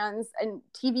fans and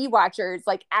TV watchers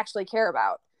like actually care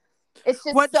about. It's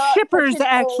just what shippers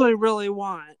actually really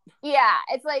want. Yeah,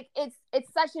 it's like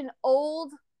it's such an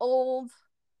old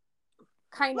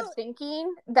kind of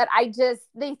thinking that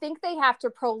they think they have to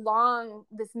prolong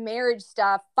this marriage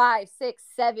stuff 5, 6,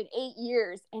 7, 8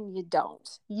 years, and you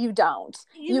don't. You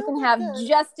can have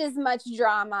just as much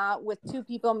drama with two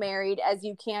people married as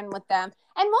you can with them.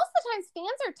 And most of the times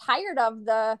fans are tired of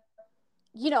the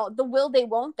will they,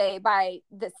 won't they by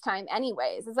this time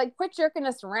anyways. It's like, quit jerking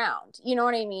us around. You know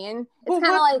what I mean? It's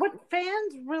kind of like what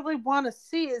fans really want to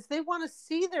see is they want to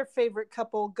see their favorite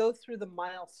couple go through the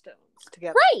milestones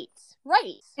together.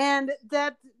 Right. And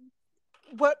that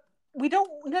what we don't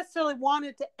necessarily want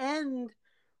it to end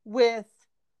with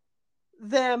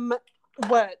them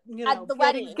at the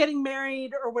wedding, getting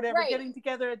married or whatever, getting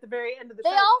together at the very end of the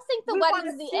show. They all think the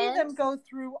wedding's the end. Them go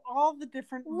through all the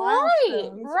different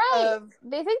milestones. Right.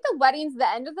 They think the wedding's the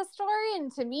end of the story,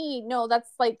 and to me, no,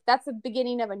 that's the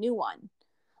beginning of a new one.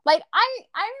 Like I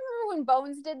remember when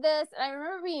Bones did this, and I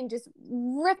remember being just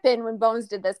ripping when Bones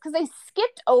did this because they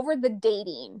skipped over the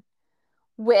dating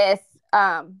with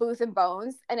Booth and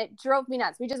Bones, and it drove me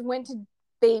nuts. We just went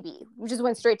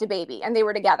straight to baby, and they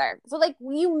were together. So like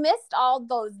you missed all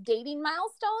those dating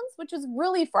milestones, which was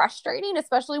really frustrating,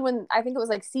 especially when I think it was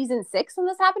like season 6 when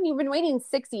this happened. You've been waiting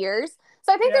 6 years.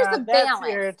 So I think there's a balance.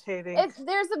 That's irritating.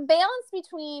 There's a balance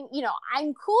between,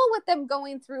 I'm cool with them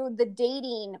going through the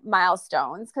dating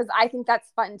milestones because I think that's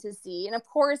fun to see. And of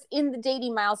course, in the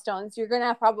dating milestones, you're going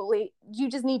to you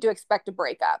just need to expect a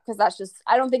breakup because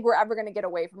I don't think we're ever going to get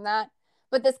away from that.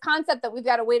 But this concept that we've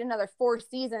got to wait another 4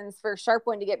 seasons for Sharp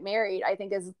One to get married, I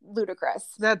think is ludicrous.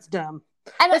 That's dumb.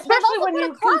 And especially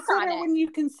when you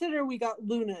consider we got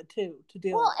Luna too to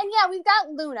deal with. Well, and yeah, we've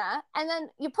got Luna, and then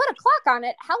you put a clock on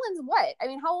it. Helen's what? I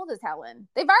mean, how old is Helen?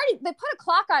 They put a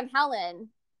clock on Helen,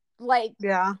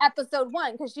 episode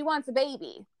 1 because she wants a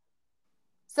baby.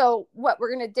 So what?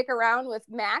 We're gonna dick around with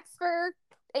Max for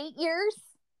 8 years?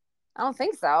 I don't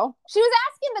think so. She was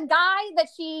asking the guy that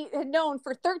she had known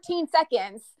for 13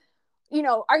 seconds,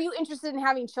 are you interested in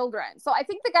having children? So I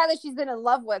think the guy that she's been in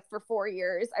love with for 4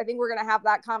 years, I think we're going to have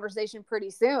that conversation pretty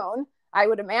soon, I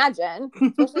would imagine,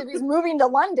 especially if he's moving to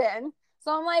London.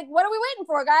 So I'm like, what are we waiting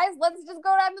for, guys? Let's just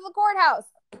go down to the courthouse.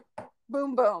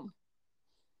 Boom, boom.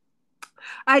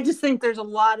 I just think there's a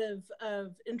lot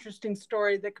of interesting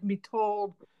story that can be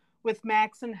told with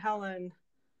Max and Helen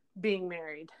being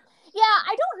married. Yeah,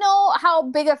 I don't know how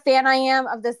big a fan I am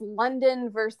of this London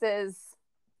versus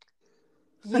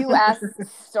U.S.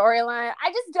 storyline.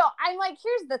 I just don't. I'm like,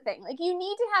 here's the thing. Like, you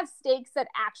need to have stakes that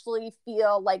actually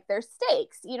feel like they're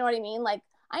stakes. You know what I mean? Like,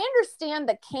 I understand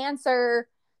the cancer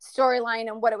storyline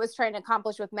and what it was trying to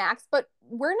accomplish with Max, but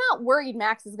we're not worried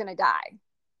Max is going to die.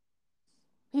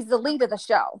 He's the lead of the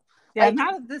show. Yeah,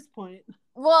 not at this point.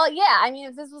 Well, yeah. I mean,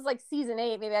 if this was like season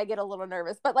 8, maybe I get a little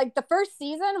nervous. But like the first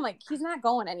season, I'm like, he's not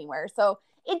going anywhere. So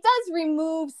it does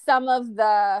remove some of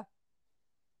the,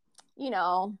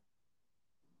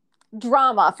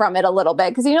 drama from it a little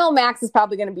bit. Because, Max is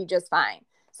probably going to be just fine.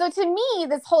 So to me,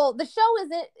 the show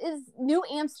is New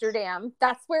Amsterdam.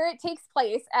 That's where it takes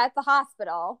place, at the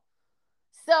hospital.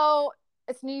 So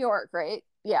it's New York, right?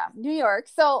 Yeah, New York.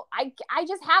 So I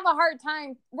just have a hard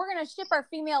time. We're going to ship our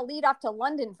female lead off to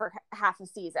London for half a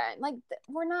season. Like,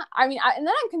 we're not, and then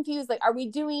I'm confused. Like, are we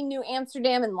doing New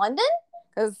Amsterdam in London?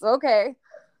 Because, okay.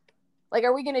 Like,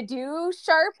 are we going to do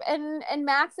Sharp and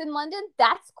Max in London?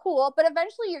 That's cool. But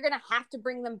eventually you're going to have to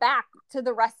bring them back to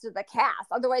the rest of the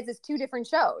cast. Otherwise, it's 2 different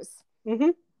shows. Mm-hmm.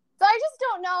 So I just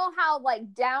don't know how,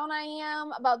 like, down I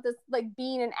am about this, like,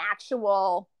 being an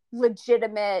actual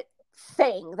legitimate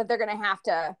thing that they're going to have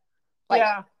to,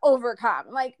 overcome.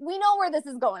 Like, we know where this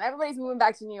is going. Everybody's moving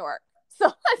back to New York. So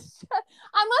unless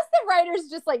the writers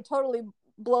just, like, totally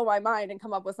blow my mind and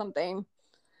come up with something.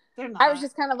 They're not. I was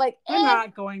just kind of like, they're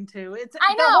not going to. It's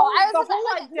I know. I was the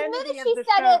whole identity of the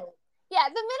show. Yeah,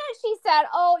 the minute she said,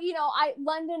 "Oh,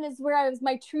 London is where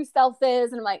my true self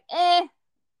is," and I'm like, "Eh."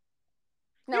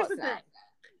 No, Here's it's not.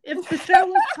 If the show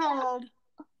was called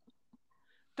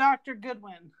Dr.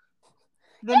 Goodwin,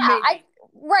 then maybe. I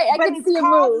but can it's see a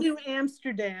called move. New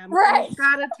Amsterdam. Right. It's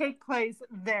got to take place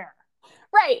there.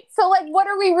 Right. So, like, what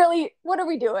are we doing?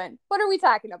 What are we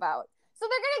talking about? So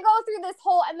they're going to go through this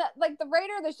whole, and the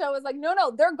writer of the show is like,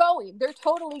 no, they're going. They're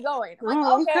totally going. I'm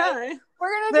like, okay. We're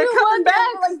going to do one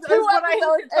back, like 2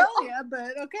 episodes. Tell you,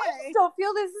 but okay. I just don't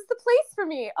feel this is the place for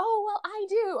me. Oh, well, I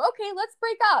do. Okay, let's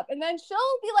break up. And then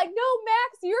she'll be like, no,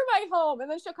 Max, you're my home. And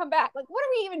then she'll come back. Like, what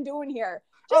are we even doing here?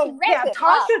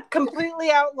 Tasha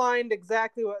completely outlined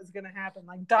exactly what was going to happen,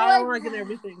 like dialogue and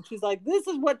everything. She's like, "This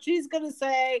is what she's going to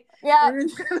say." Yeah, and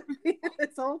it's going to be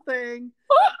this whole thing.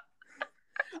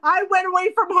 I went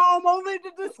away from home only to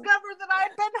discover that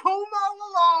I'd been home all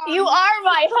along. You are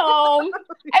my home,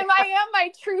 and I am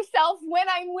my true self when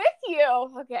I'm with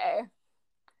you. Okay.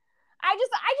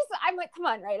 I'm like, come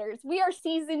on, writers. We are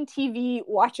seasoned TV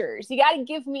watchers. You got to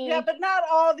give me. Yeah, but not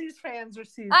all these fans are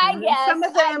seasoned. I guess.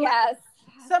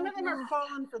 Some of them are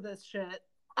falling for this shit.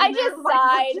 I just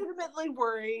sighed. Legitimately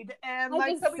worried, and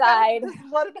I just sighed. Just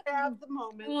let them have the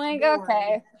moment. I'm like,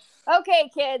 okay,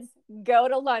 kids, go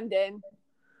to London,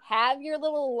 have your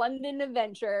little London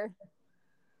adventure.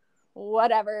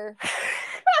 Whatever.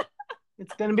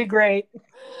 It's gonna be great.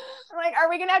 I'm like, are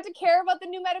we gonna have to care about the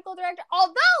new medical director?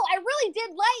 Although I really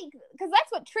did like, because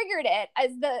that's what triggered it,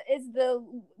 as the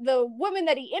woman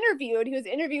that he interviewed, who was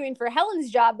interviewing for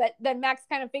Helen's job, but then Max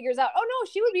kind of figures out, oh no,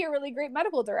 she would be a really great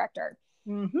medical director.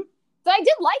 Mm-hmm. So I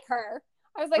did like her.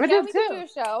 I was like, yeah, we could do a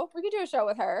show. We could do a show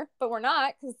with her, but we're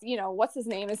not, because what's his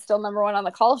name is still number 1 on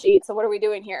the call sheet. So what are we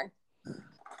doing here?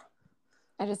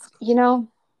 I just, it's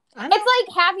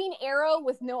like having Arrow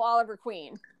with no Oliver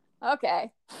Queen.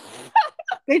 Okay.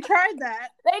 They tried that.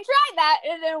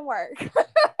 It didn't work.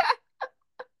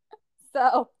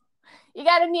 So you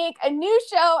got to make a new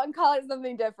show and call it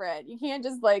something different. You can't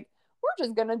just we're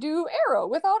just going to do Arrow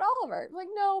without Oliver. Like,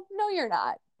 no, you're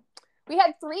not. We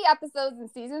had 3 episodes in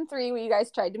season 3 where you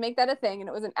guys tried to make that a thing, and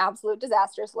it was an absolute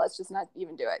disaster. So let's just not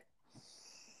even do it.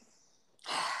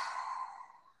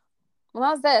 Well,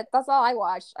 that was it. That's all I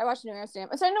watched. I watched New Amsterdam.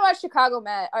 I'm starting to watch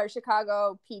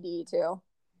Chicago PD too.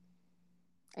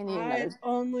 I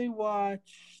only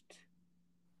watched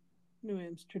New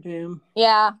Amsterdam.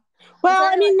 Yeah. Well,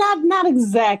 I mean, not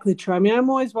exactly true. I mean, I'm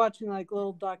always watching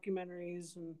little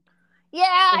documentaries and. Yeah,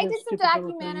 I did some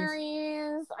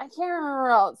documentaries. I can't remember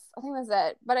what else. I think that's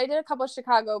it. But I did a couple of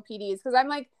Chicago PDs because I'm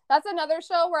like, that's another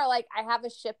show where I have a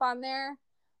ship on there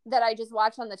that I just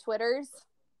watch on the Twitters,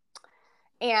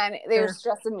 and they were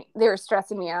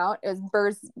stressing me out. It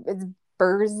was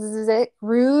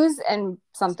Ruse and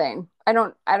something. I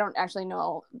don't actually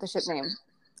know the ship name,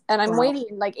 and I'm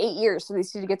waiting 8 years for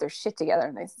these two to get their shit together.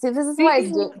 And they see, this is why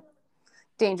it's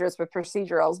dangerous with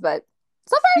procedurals, but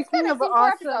so far it's good. I've seen 4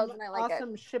 episodes and I like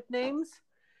awesome ship names.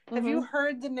 Mm-hmm. Have you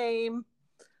heard the name,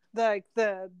 the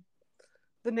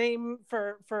name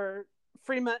for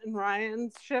Freema and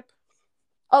Ryan's ship?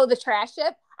 Oh, the trash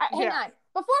ship. Hang on,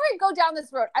 before we go down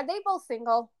this road, are they both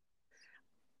single?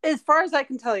 As far as I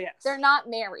can tell, yes. They're not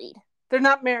married.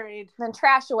 Then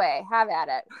trash away. Have at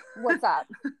it. What's up?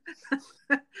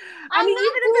 I'm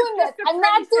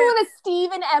not doing a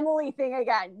Steve and Emily thing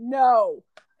again. No.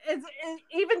 It's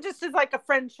even just as a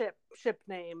friendship ship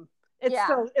name. It's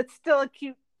still a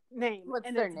cute name.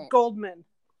 What's their name? Goldman.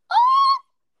 Oh,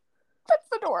 that's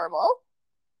adorable.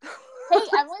 Hey,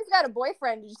 Emily's got a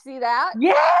boyfriend. Did you see that?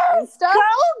 Yeah. Go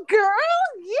girl.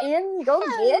 Yes. Go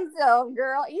get him,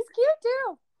 girl. He's cute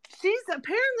too. She's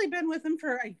apparently been with him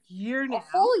for a year now. A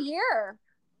whole year.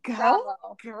 Girl.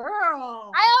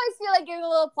 I always feel like giving a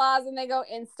little applause when they go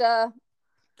Insta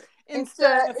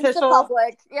official.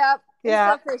 Public. Yep.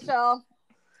 Yeah. Insta official.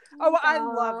 Oh, I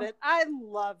love it.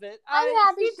 I'm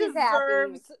happy she she's deserves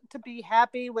happy to be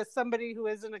happy with somebody who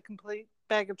isn't a complete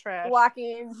bag of trash.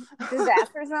 Walking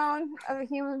disaster zone of a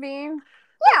human being.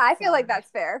 Yeah, I feel like that's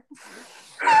fair.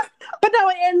 But no,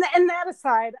 and that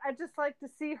aside, I just like to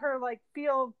see her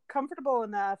feel comfortable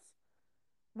enough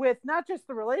with not just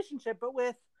the relationship, but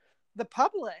with the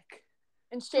public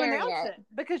and sharing it.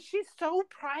 Because she's so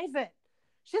private.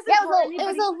 She doesn't tell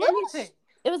anybody anything.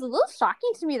 It was a little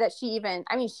shocking to me that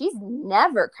she's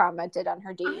never commented on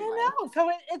her dating life. I know.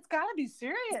 So it's got to be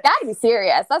serious. It's got to be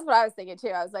serious. That's what I was thinking too.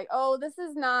 I was like, oh, this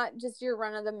is not just your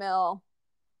run-of-the-mill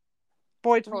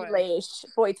boy toy.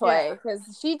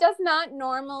 Because she does not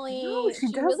normally,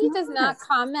 really does not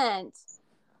comment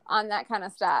on that kind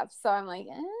of stuff. So I'm like,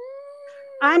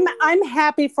 I'm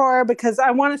happy for her because I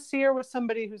want to see her with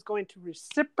somebody who's going to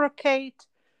reciprocate.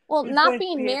 Well, not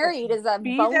being married is a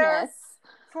bonus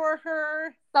for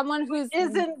her. Someone who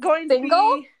isn't going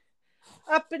single? To be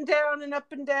up and down and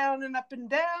up and down and up and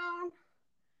down.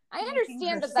 I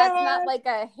understand that that's not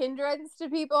a hindrance to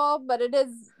people, but it is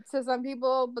to some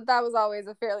people. But that was always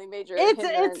a fairly major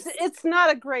hindrance. It's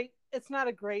not a great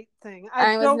thing.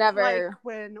 I don't like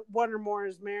when one or more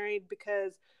is married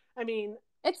because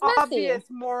it's obvious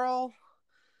moral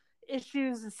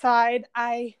issues aside.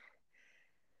 I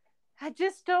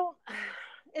just don't.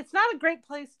 It's not a great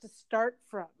place to start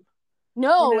from.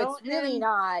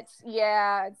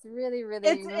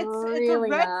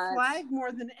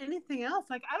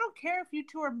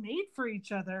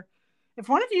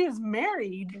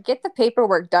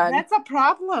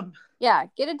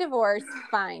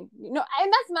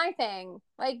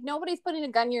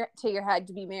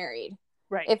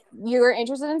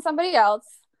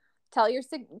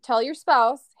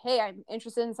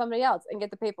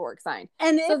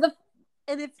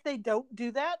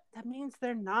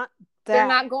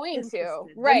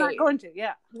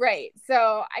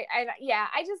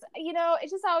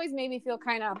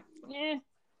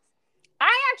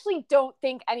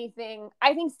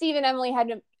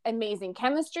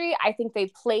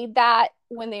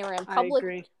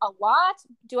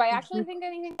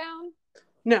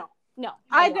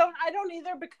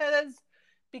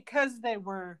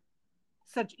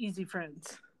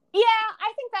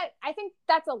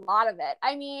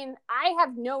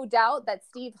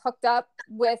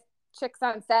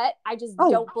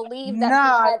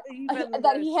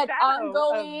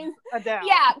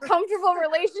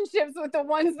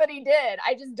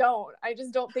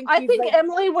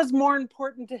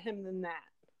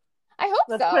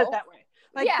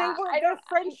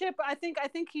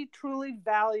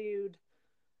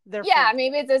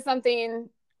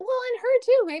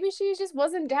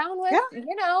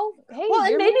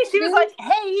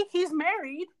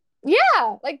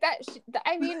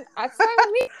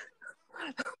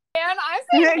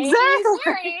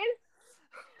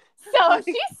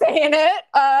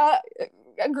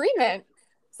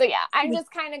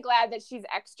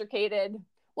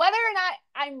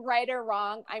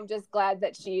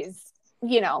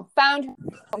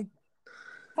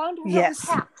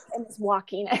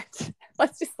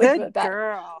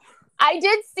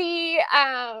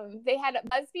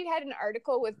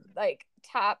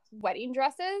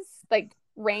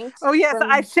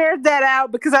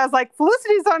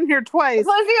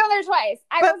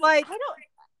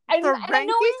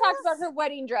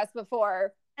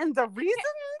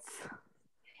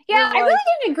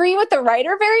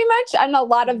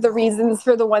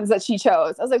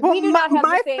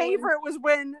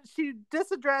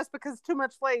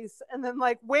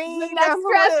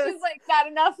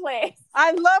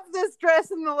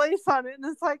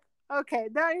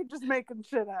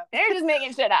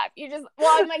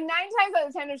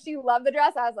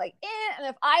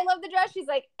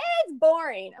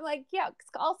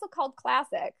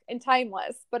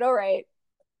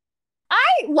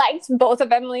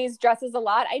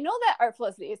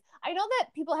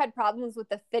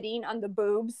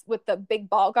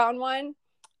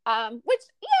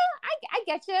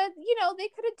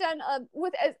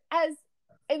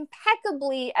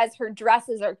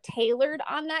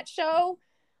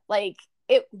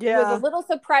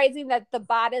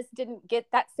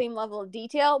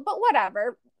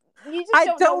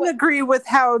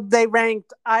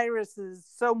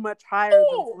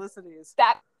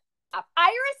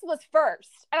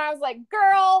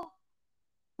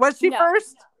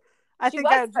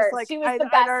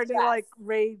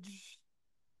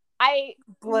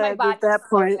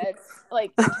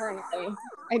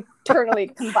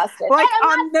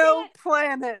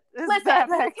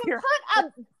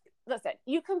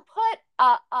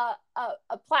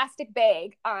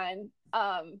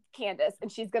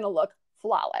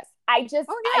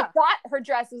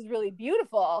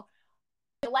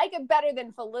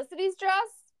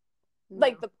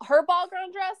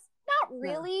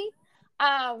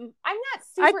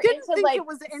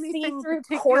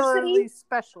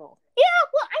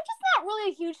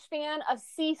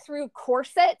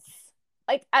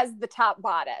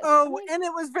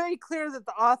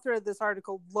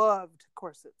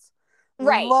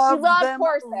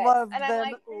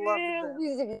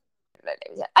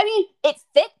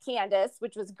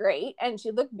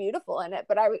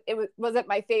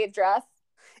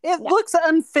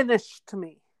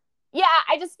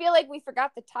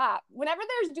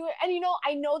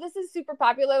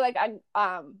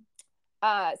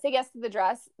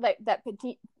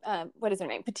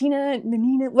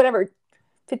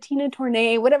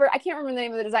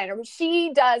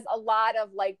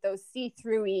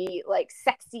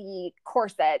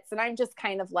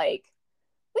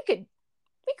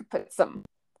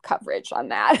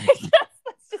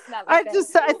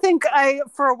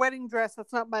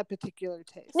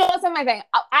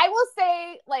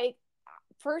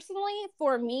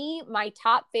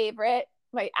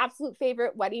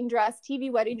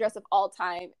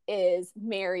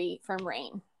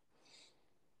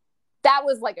 that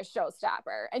was like a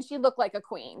showstopper. And she looked like a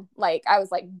queen. Like, I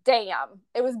was like, damn,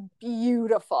 it was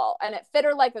beautiful. And it fit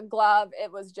her like a glove.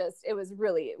 It was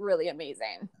really, really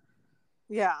amazing.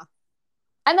 Yeah.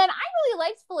 And then I really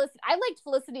liked Felicity. I liked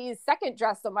Felicity's second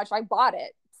dress so much, I bought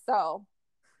it. So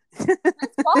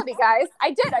that's quality, guys.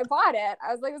 I bought it.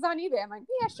 I was like, it was on eBay. I'm like,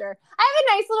 yeah, sure. I have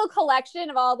a nice little collection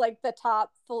of all like the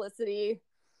top Felicity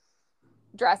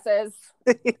dresses.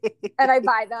 And I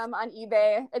buy them on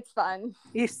eBay. It's fun.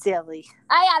 You're silly.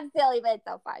 I am silly, but it's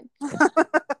so fun.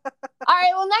 All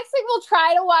right, well, next week we'll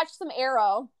try to watch some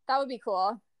Arrow. That would be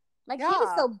cool. My kid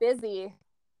is so busy.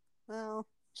 Well,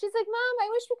 she's like, Mom, I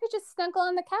wish we could just snuggle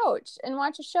on the couch and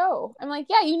watch a show. I'm like,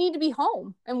 yeah, you need to be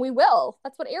home, and we will.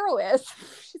 That's what Arrow is.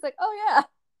 She's like, oh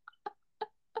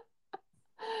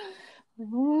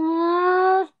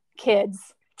yeah.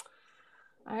 Kids.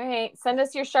 All right, send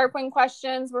us your Sharpwin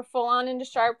questions. We're full on into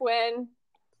Sharpwin.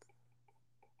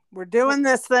 We're doing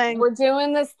this thing.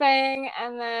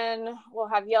 And then we'll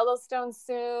have Yellowstone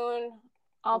soon.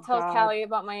 I'll tell Callie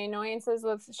about my annoyances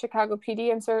with Chicago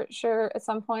PD, I'm sure, at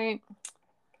some point.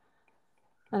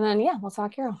 And then, yeah, we'll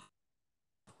talk Arrow.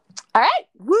 All right.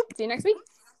 Whoop. See you next week.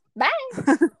 Bye.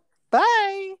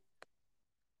 Bye.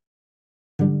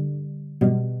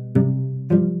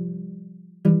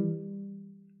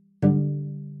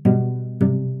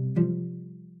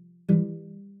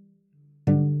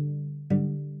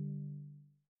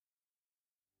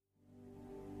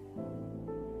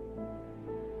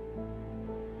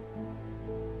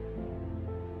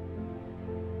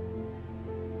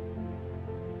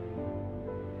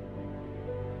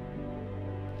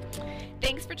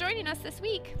 Thanks for joining us this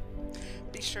week.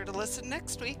 Be sure to listen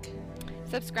next week.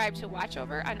 Subscribe to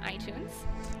Watchover on iTunes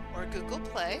or Google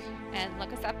Play. And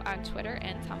look us up on Twitter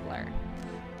and Tumblr.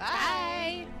 Bye.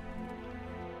 Bye.